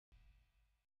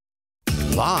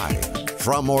Live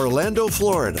from Orlando,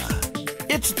 Florida,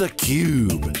 it's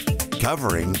theCUBE,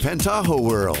 covering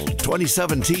PentahoWorld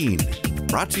 2017.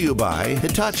 Brought to you by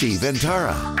Hitachi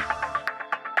Vantara.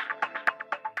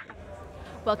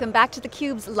 Welcome back to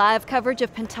theCUBE's live coverage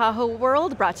of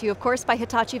PentahoWorld, brought to you of course by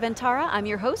Hitachi Vantara. I'm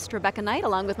your host, Rebecca Knight,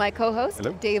 along with my co-host,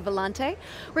 Dave Vellante.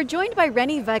 We're joined by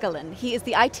Reni Waegelein. He is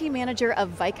the IT manager of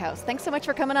Veikkaus. Thanks so much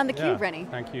for coming on theCUBE, Reni.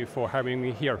 Thank you for having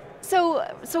me here. So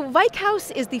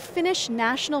Veikkaus is the Finnish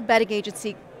national betting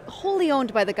agency, wholly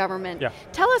owned by the government. Yeah.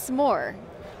 Tell us more.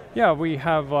 Yeah, we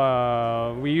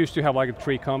used to have like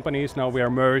 3 companies, now we are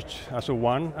merged as a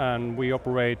one, and we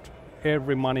operate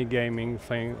every money gaming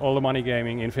thing, all the money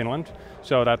gaming in Finland.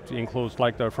 So that includes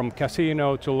like from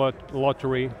casino to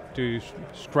lottery to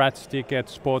scratch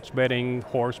tickets, sports betting,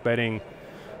 horse betting,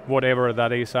 whatever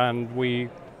that is, and we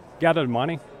gather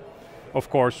money.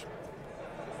 Of course,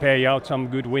 pay out some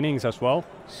good winnings as well.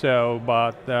 So,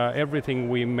 but everything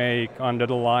we make under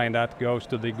the line, that goes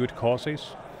to the good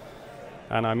causes.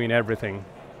 And I mean everything.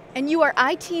 And you are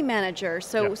IT manager,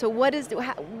 so Yeah. so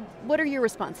what are your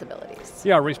responsibilities?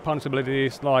 Yeah,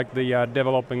 responsibilities like the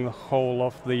developing the whole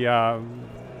of the,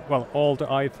 well, all the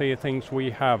IT things we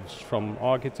have, from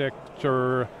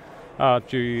architecture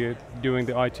to doing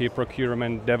the IT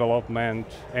procurement, development,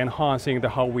 enhancing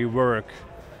how we work.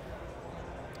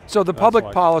 So the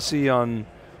public policy on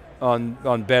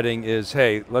betting is,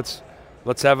 hey, let's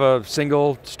have a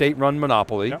single state-run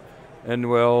monopoly, and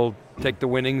we'll take the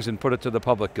winnings and put it to the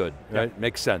public good, right?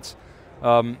 Makes sense.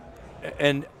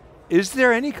 And is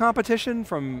there any competition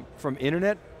from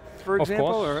internet, for example?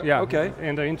 Of course, or? yeah. Okay.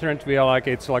 In the internet,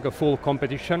 it's like a full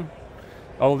competition.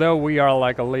 Although we are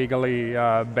like a legally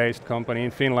based company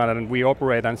in Finland and we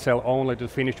operate and sell only to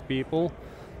Finnish people,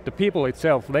 the people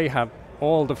itself, they have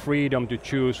all the freedom to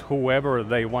choose whoever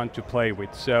they want to play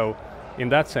with. So in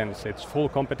that sense, it's full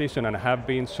competition and have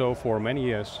been so for many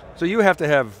years. So you have to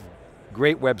have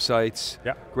great websites,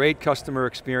 great customer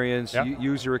experience,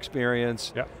 user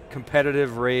experience,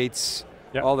 competitive rates,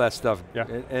 all that stuff.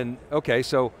 And okay,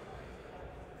 so,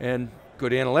 and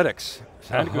good analytics.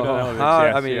 And good analytics,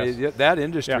 yes, I mean, that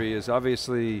industry is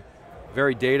obviously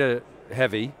very data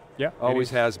heavy, always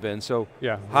has been. So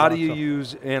how do you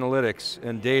use analytics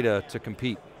and data to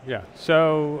compete? Yeah,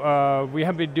 so we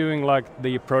have been doing like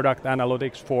the product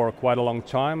analytics for quite a long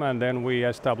time, and then we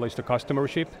established a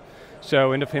customership.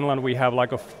 So in Finland we have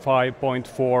like a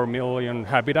 5.4 million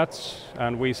habitats,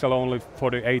 and we sell only for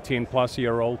the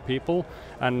 18-plus-year-old people.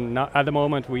 And at the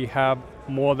moment we have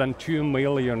more than 2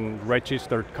 million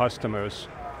registered customers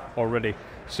already.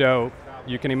 So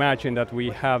you can imagine that we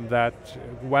have that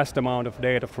vast amount of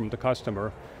data from the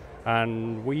customer,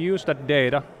 and we use that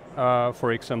data,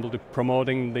 for example, to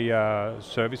promoting the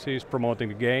services, promoting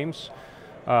the games,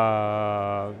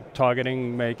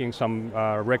 targeting, making some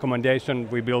recommendation.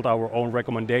 We build our own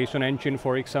recommendation engine,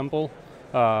 for example,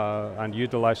 and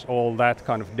utilize all that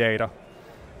kind of data.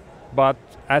 But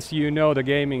as you know, the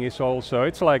gaming is also,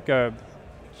 it's like a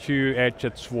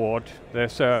two-edged sword.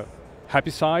 There's a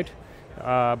happy side,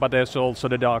 but there's also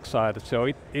the dark side. So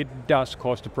it does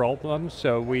cause the problems.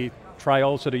 So we try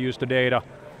also to use the data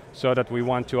so that we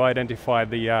want to identify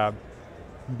the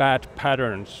bad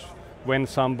patterns when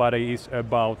somebody is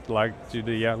about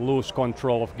to lose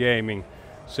control of gaming.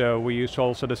 So we use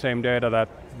also the same data that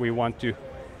we want to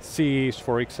seize,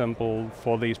 for example,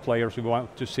 for these players, we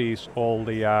want to seize all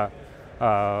the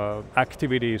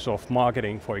activities of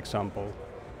marketing, for example.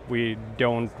 We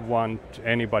don't want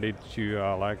anybody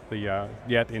to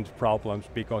get into problems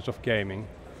because of gaming.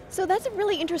 So that's a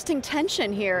really interesting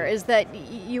tension here, is that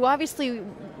you obviously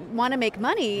want to make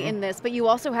money in this, but you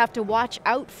also have to watch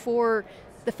out for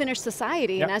the Finnish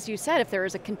society, and as you said, if there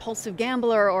is a compulsive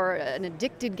gambler or an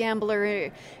addicted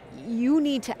gambler, you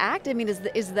need to act. I mean,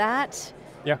 is that?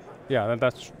 Yeah,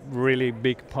 that's really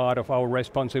big part of our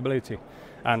responsibility.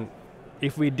 And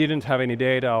if we didn't have any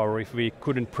data, or if we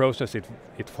couldn't process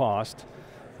it fast,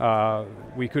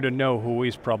 we couldn't know who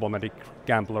is problematic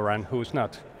gambler and who's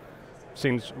not.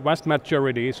 Since vast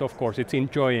majority is, of course, it's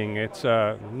enjoying, it's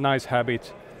a nice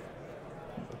habit,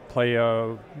 play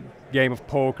a game of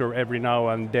poker every now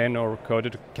and then, or go to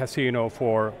the casino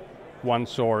for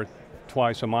once or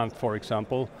twice a month, for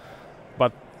example.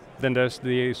 But then there's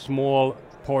the small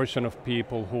portion of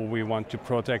people who we want to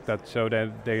protect that so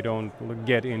that they don't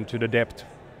get into the debt.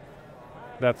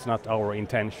 That's not our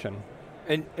intention.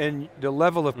 And the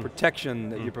level of protection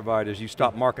that you provide is you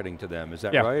stop marketing to them, is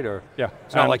that right? Or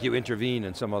it's not like you intervene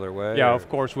in some other way? Yeah, of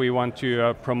course we want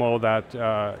to promote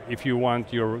that if you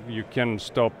want, you can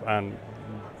stop and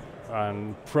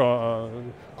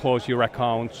close your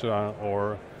accounts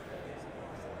or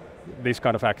these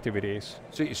kind of activities.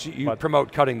 So you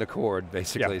promote cutting the cord,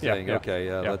 basically, saying,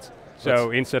 okay,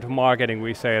 So instead of marketing,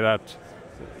 we say that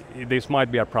this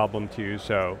might be a problem to you,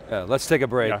 so... let's take a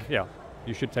break. Yeah,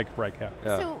 you should take a break,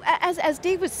 So as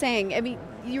Dave was saying, I mean,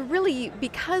 you really,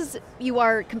 because you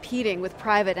are competing with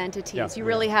private entities, you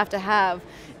really have to have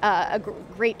a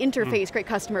great interface, great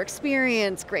customer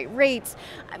experience, great rates.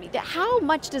 I mean, how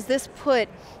much does this put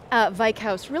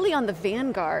Veikkaus really on the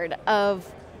vanguard of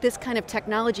this kind of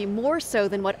technology, more so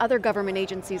than what other government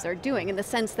agencies are doing, in the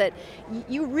sense that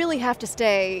you really have to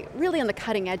stay really on the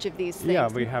cutting edge of these things? Yeah,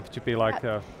 we have to be like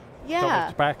top of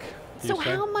the pack. So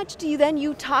how much do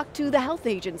you talk to the health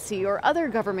agency or other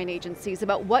government agencies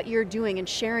about what you're doing and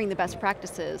sharing the best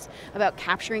practices about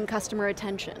capturing customer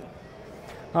attention?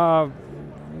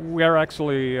 We are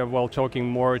actually talking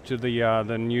more to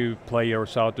the new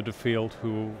players out to the field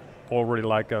who already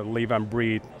live and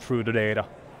breathe through the data.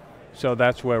 So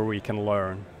that's where we can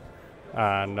learn.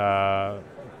 And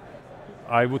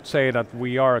I would say that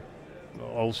we are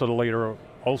also the leader,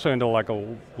 also in the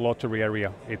a lottery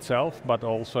area itself, but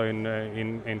also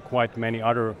in quite many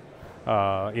other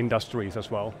industries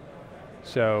as well.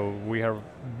 So we have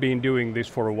been doing this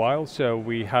for a while, so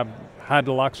we have had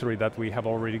the luxury that we have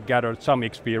already gathered some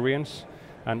experience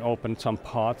and opened some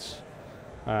pots,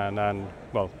 and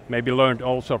maybe learned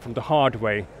also from the hard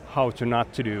way how to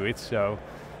not to do it. So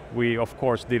we of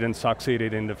course didn't succeed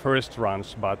in the first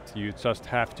runs, but you just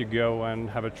have to go and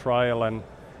have a trial and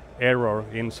error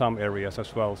in some areas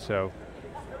as well. So,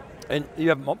 and you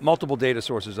have multiple data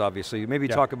sources, obviously. Maybe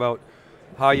talk about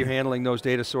how you're handling those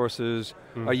data sources.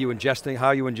 Are you ingesting?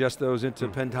 How you ingest those into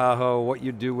Pentaho? What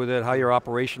you do with it? How you're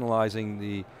operationalizing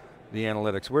the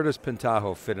analytics? Where does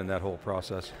Pentaho fit in that whole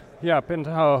process? Yeah,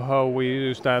 Pentaho, we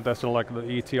use that as the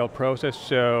ETL process.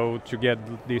 So to get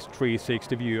this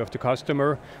 360 view of the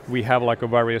customer, we have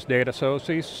various data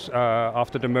sources.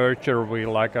 After the merger, we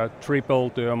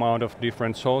tripled the amount of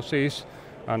different sources,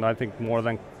 and I think more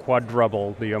than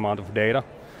quadrupled the amount of data.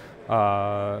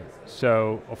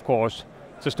 So of course,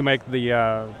 just to make the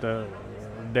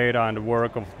data and the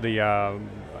work of the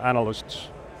analysts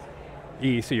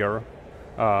easier,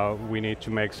 we need to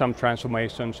make some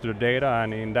transformations to the data,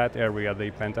 and in that area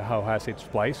the Pentaho has its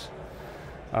place.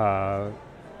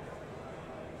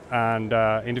 And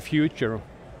in the future,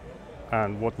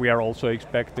 and what we are also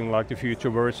expecting the future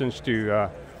versions to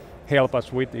help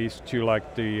us with is to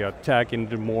tag in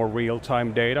the more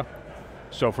real-time data.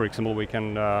 So for example, we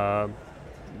can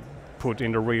put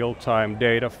in the real-time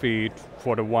data feed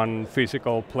for the one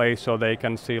physical place, so they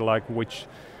can see which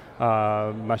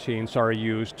machines are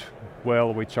used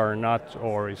well, which are not,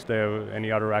 or is there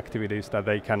any other activities that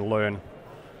they can learn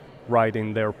right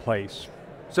in their place.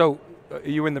 So are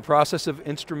you in the process of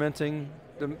instrumenting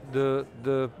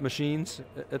the machines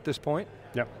at this point?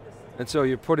 Yeah. And so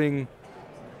you're putting,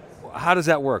 how does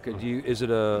that work? Is it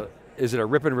a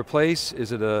rip and replace?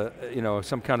 Is it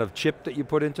some kind of chip that you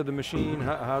put into the machine?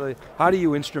 How do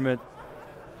you instrument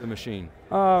the machine?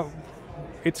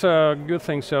 It's a good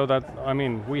thing, so that,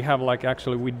 we have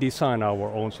actually we design our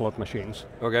own slot machines.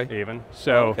 Okay. Even.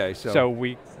 So, so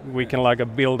we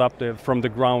can build up from the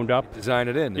ground up. Design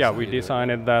it in. Yeah, we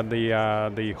designed it that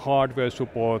the hardware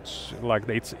supports,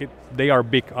 they are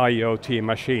big IoT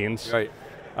machines. Right.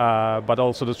 But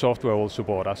also the software will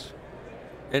support us.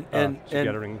 And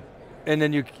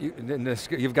then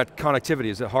you've got connectivity.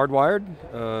 Is it hardwired?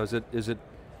 Is it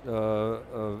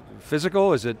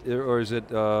physical? Is it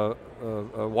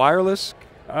wireless?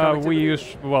 We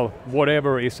use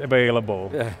whatever is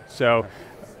available. Yeah. So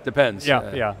depends.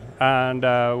 Yeah.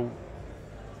 And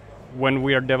when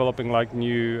we are developing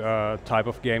new type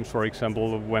of games, for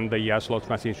example, when the slot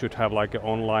machine should have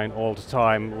online all the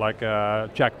time,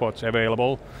 jackpots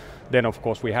available, then of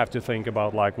course we have to think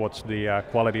about what's the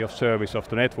quality of service of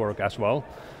the network as well.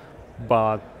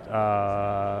 But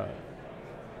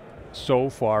so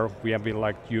far we have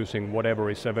been using whatever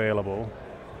is available.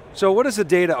 So what does the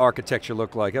data architecture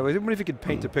look like? I wonder if you could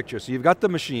paint a picture. So you've got the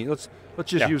machine, let's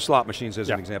just use slot machines as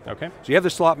an example. Okay. So you have the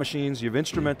slot machines, you've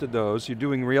instrumented those, you're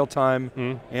doing real-time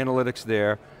analytics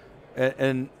there,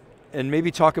 and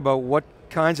maybe talk about what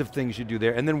kinds of things you do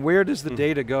there, and then where does the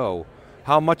data go?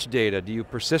 How much data? Do you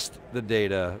persist the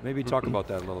data? Maybe talk about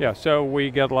that a little bit. Yeah, so we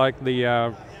get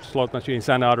the slot machines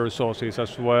and other sources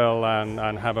as well,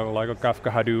 and have a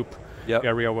Kafka Hadoop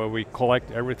area where we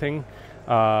collect everything.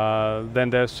 Then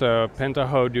there's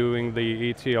Pentaho doing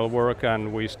the ETL work,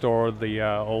 and we store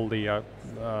all the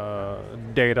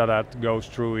data that goes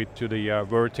through it to the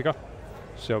Vertica.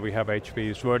 So we have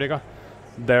HP's Vertica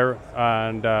there,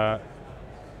 and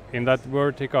in that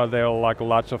vertical, there are like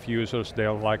lots of users. There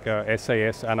are like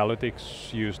SAS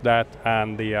Analytics use that,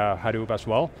 and the Hadoop as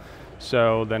well.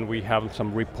 So then we have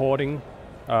some reporting,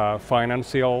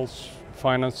 finance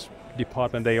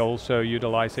department, they also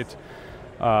utilize it.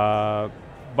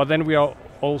 But then we are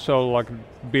also like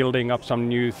building up some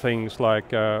new things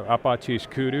like Apache's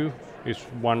Kudu is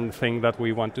one thing that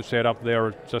we want to set up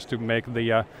there just to make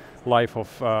the life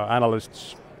of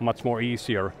analysts much more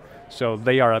easier. So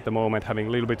they are at the moment having a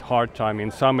little bit hard time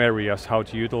in some areas how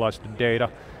to utilize the data,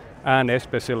 and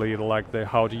especially like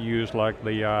how to use like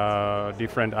the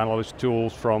different analyst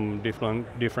tools from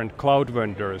different cloud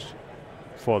vendors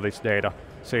for this data,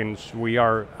 since we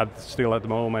are still at the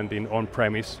moment in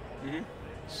on-premise. Mm-hmm.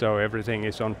 So everything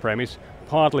is on-premise,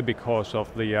 partly because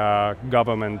of the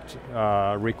government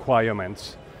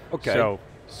requirements. Okay. So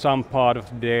some part of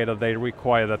the data they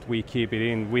require that we keep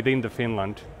it within the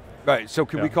Finland. Right, so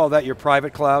can we call that your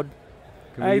private cloud?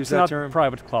 Can we use that term? It's not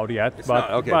private cloud yet. It's not,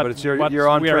 okay, but it's your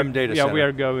on-prem data center. Yeah, we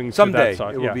are going someday to that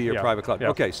side. It will be your private cloud.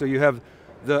 Okay, so you have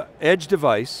the edge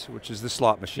device, which is the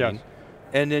slot machine,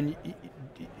 and then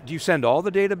do you send all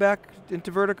the data back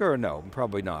into Vertica or no?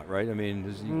 Probably not, right? I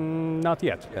mean, not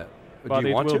yet. Yeah. But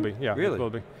it will be. Yeah, really? It will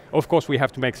be. Of course, we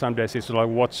have to make some decisions like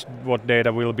what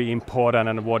data will be important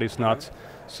and what is not.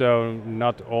 So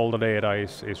not all the data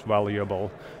is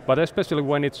valuable, but especially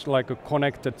when it's like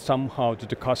connected somehow to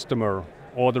the customer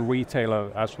or the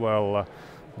retailer as well.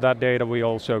 That data we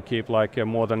also keep like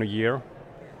more than a year.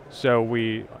 So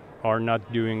we are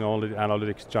not doing only the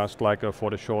analytics just like for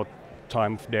the short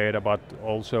time of data, but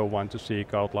also want to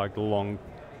seek out like the long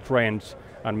trends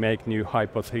and make new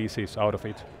hypotheses out of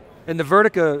it. And the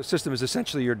Vertica system is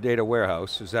essentially your data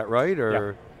warehouse, is that right?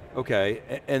 Or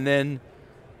okay, and then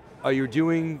are you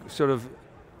doing sort of,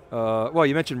 well,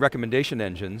 you mentioned recommendation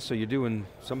engines, so you're doing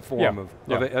some form of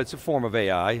it's a form of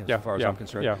AI, as far as I'm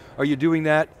concerned. Yeah. Are you doing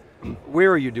that?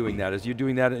 Where are you doing that? Is you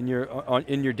doing that in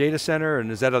your data center,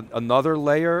 and is that another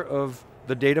layer of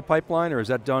the data pipeline, or is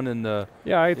that done in the?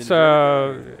 Yeah,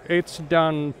 it's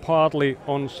done partly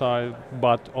on site,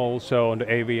 but also on the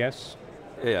AVS.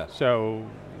 Yeah. So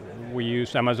we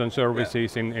use Amazon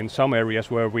services in some areas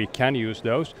where we can use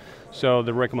those. So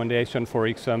the recommendation, for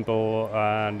example,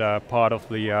 and part of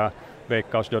the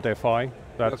Veikkaus.fi,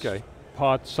 that's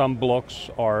part, some blocks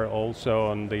are also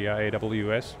on the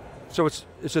AWS. So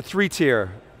it's a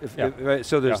three-tier. Right?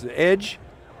 So there's the edge,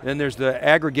 then there's the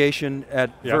aggregation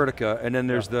at Vertica, and then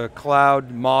there's the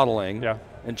cloud modeling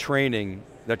and training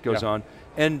that goes on.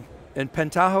 And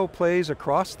Pentaho plays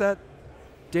across that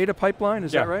data pipeline,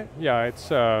 is that right? Yeah, it's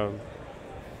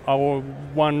our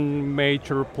one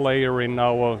major player in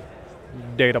our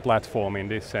data platform in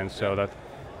this sense, so that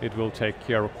it will take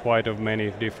care of quite a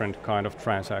many different kind of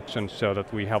transactions, so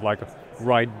that we have like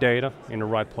right data in the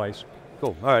right place.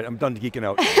 Cool, all right, I'm done geeking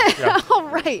out. All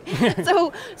right,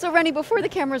 so Reni, before the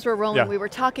cameras were rolling, we were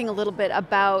talking a little bit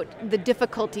about the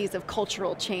difficulties of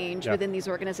cultural change within these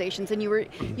organizations, and you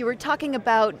were talking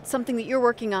about something that you're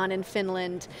working on in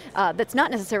Finland that's not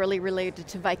necessarily related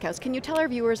to Veikkaus. Can you tell our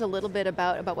viewers a little bit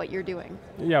about what you're doing?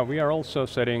 Yeah, we are also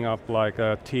setting up like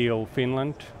a Teal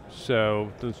Finland,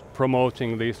 so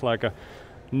promoting this like a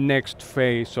next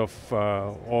phase of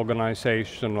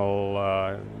organizational,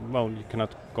 well, you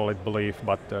cannot call it belief,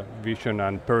 but vision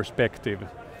and perspective.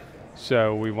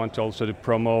 So we want also to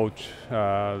promote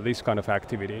these kind of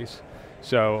activities.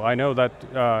 So I know that,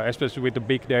 especially with the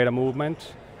big data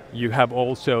movement, you have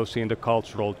also seen the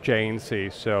cultural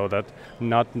changes, so that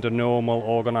not the normal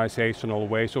organizational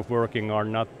ways of working are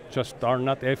not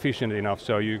efficient enough.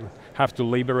 So you have to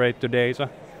liberate the data.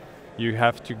 You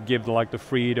have to give like the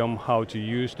freedom how to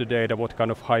use the data, what kind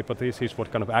of hypotheses,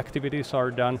 what kind of activities are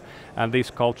done, and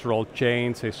this cultural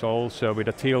change is also with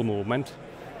the Teal movement.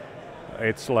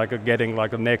 It's like getting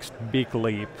like a next big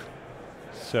leap.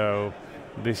 So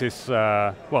this is,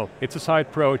 well, it's a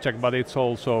side project, but it's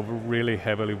also really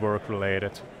heavily work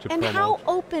related to promote. And how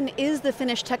open is the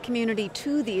Finnish tech community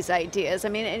to these ideas? I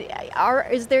mean,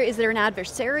 is there an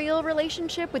adversarial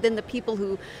relationship within the people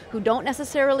who don't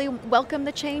necessarily welcome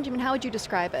the change? I mean, how would you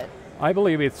describe it? I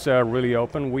believe it's really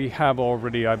open. We have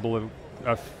already, I believe,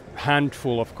 a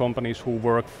handful of companies who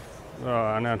work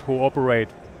and who operate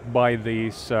by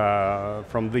these,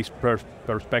 from this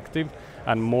perspective,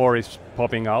 and more is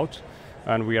popping out.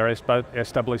 And we are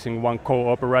establishing one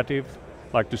cooperative,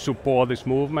 like to support this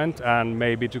movement and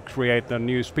maybe to create the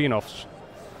new spin-offs,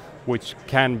 which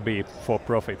can be for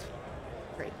profit.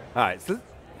 Great. All right, so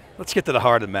let's get to the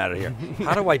heart of the matter here.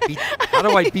 How do I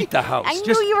beat the house? I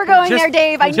knew you were going there,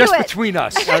 Dave. I knew it. Just between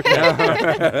us.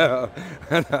 Okay.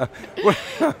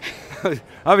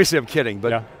 Obviously, I'm kidding,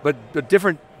 but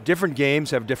different different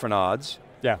games have different odds.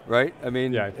 Yeah. Right? I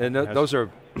mean, and those are,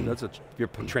 you're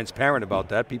transparent about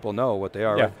that. People know what they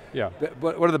are, right? Yeah.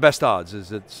 What are the best odds?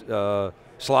 Is it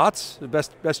slots, the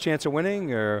best chance of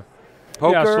winning, or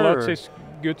poker? Yeah, slots is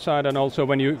good side, and also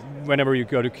whenever you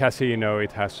go to casino,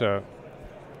 it has a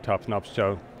top notch,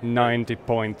 so 90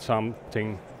 point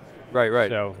something. Right.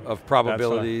 So of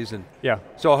probabilities and yeah.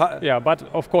 So but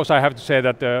of course I have to say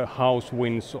that the house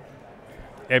wins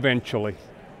eventually.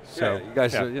 So you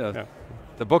guys,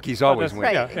 the bookies always win.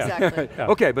 Right, exactly.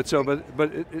 Okay, but so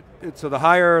the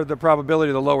higher the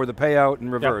probability, the lower the payout in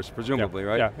reverse, presumably,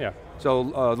 right? Yeah. So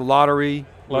the lottery,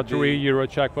 Euro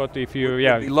jackpot, if you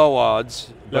would be low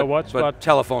odds, but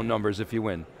telephone numbers if you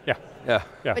win. Yeah.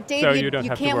 But Dave, so you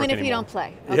can't win if you don't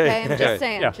play. Okay,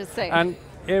 I'm just saying. And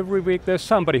every week there's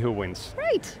somebody who wins.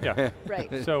 Right. Yeah.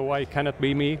 Right. So why cannot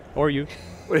be me or you?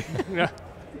 Yeah.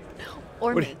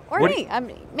 Or me. I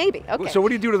mean, maybe. Okay. So what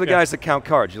do you do to the guys that count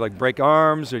cards? You like break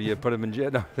arms, or do you put them in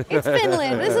jail? No. It's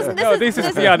Finland. This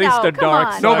is the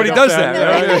dark side. Nobody does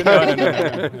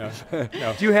that.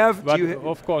 No. Do you have? But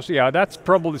of course, that's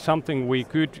probably something we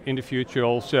could in the future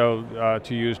also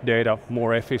to use data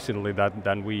more efficiently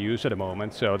than we use at the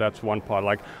moment. So that's one part,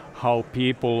 like how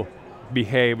people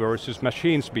behave versus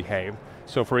machines behave.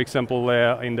 So for example,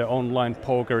 in the online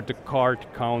poker, the card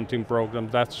counting program,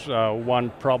 that's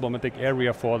one problematic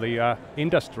area for the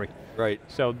industry. Right.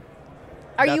 So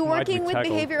are you working with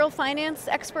behavioral finance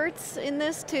experts in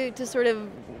this to sort of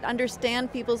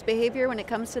understand people's behavior when it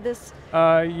comes to this?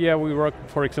 Yeah, we work,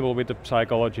 for example, with the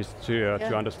psychologists to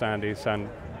understand this, and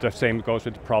the same goes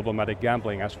with problematic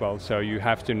gambling as well. So you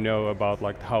have to know about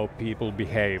like how people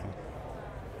behave.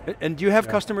 And do you have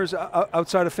customers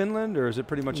outside of Finland, or is it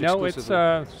pretty much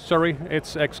exclusively? No,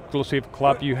 it's exclusive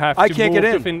club. You have I to can't move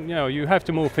get in. you have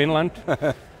to move Finland,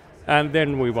 and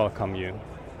then we welcome you.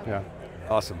 Yeah.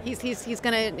 Awesome. He's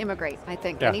going to immigrate, I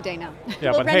think, any day now.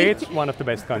 Yeah, well, but hey, it's one of the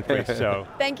best countries. So.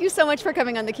 Thank you so much for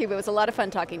coming on theCUBE. It was a lot of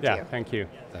fun talking to you. Yeah, thank you.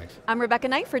 Thanks. I'm Rebecca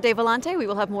Knight for Dave Vellante. We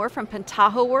will have more from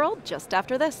PentahoWorld just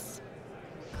after this.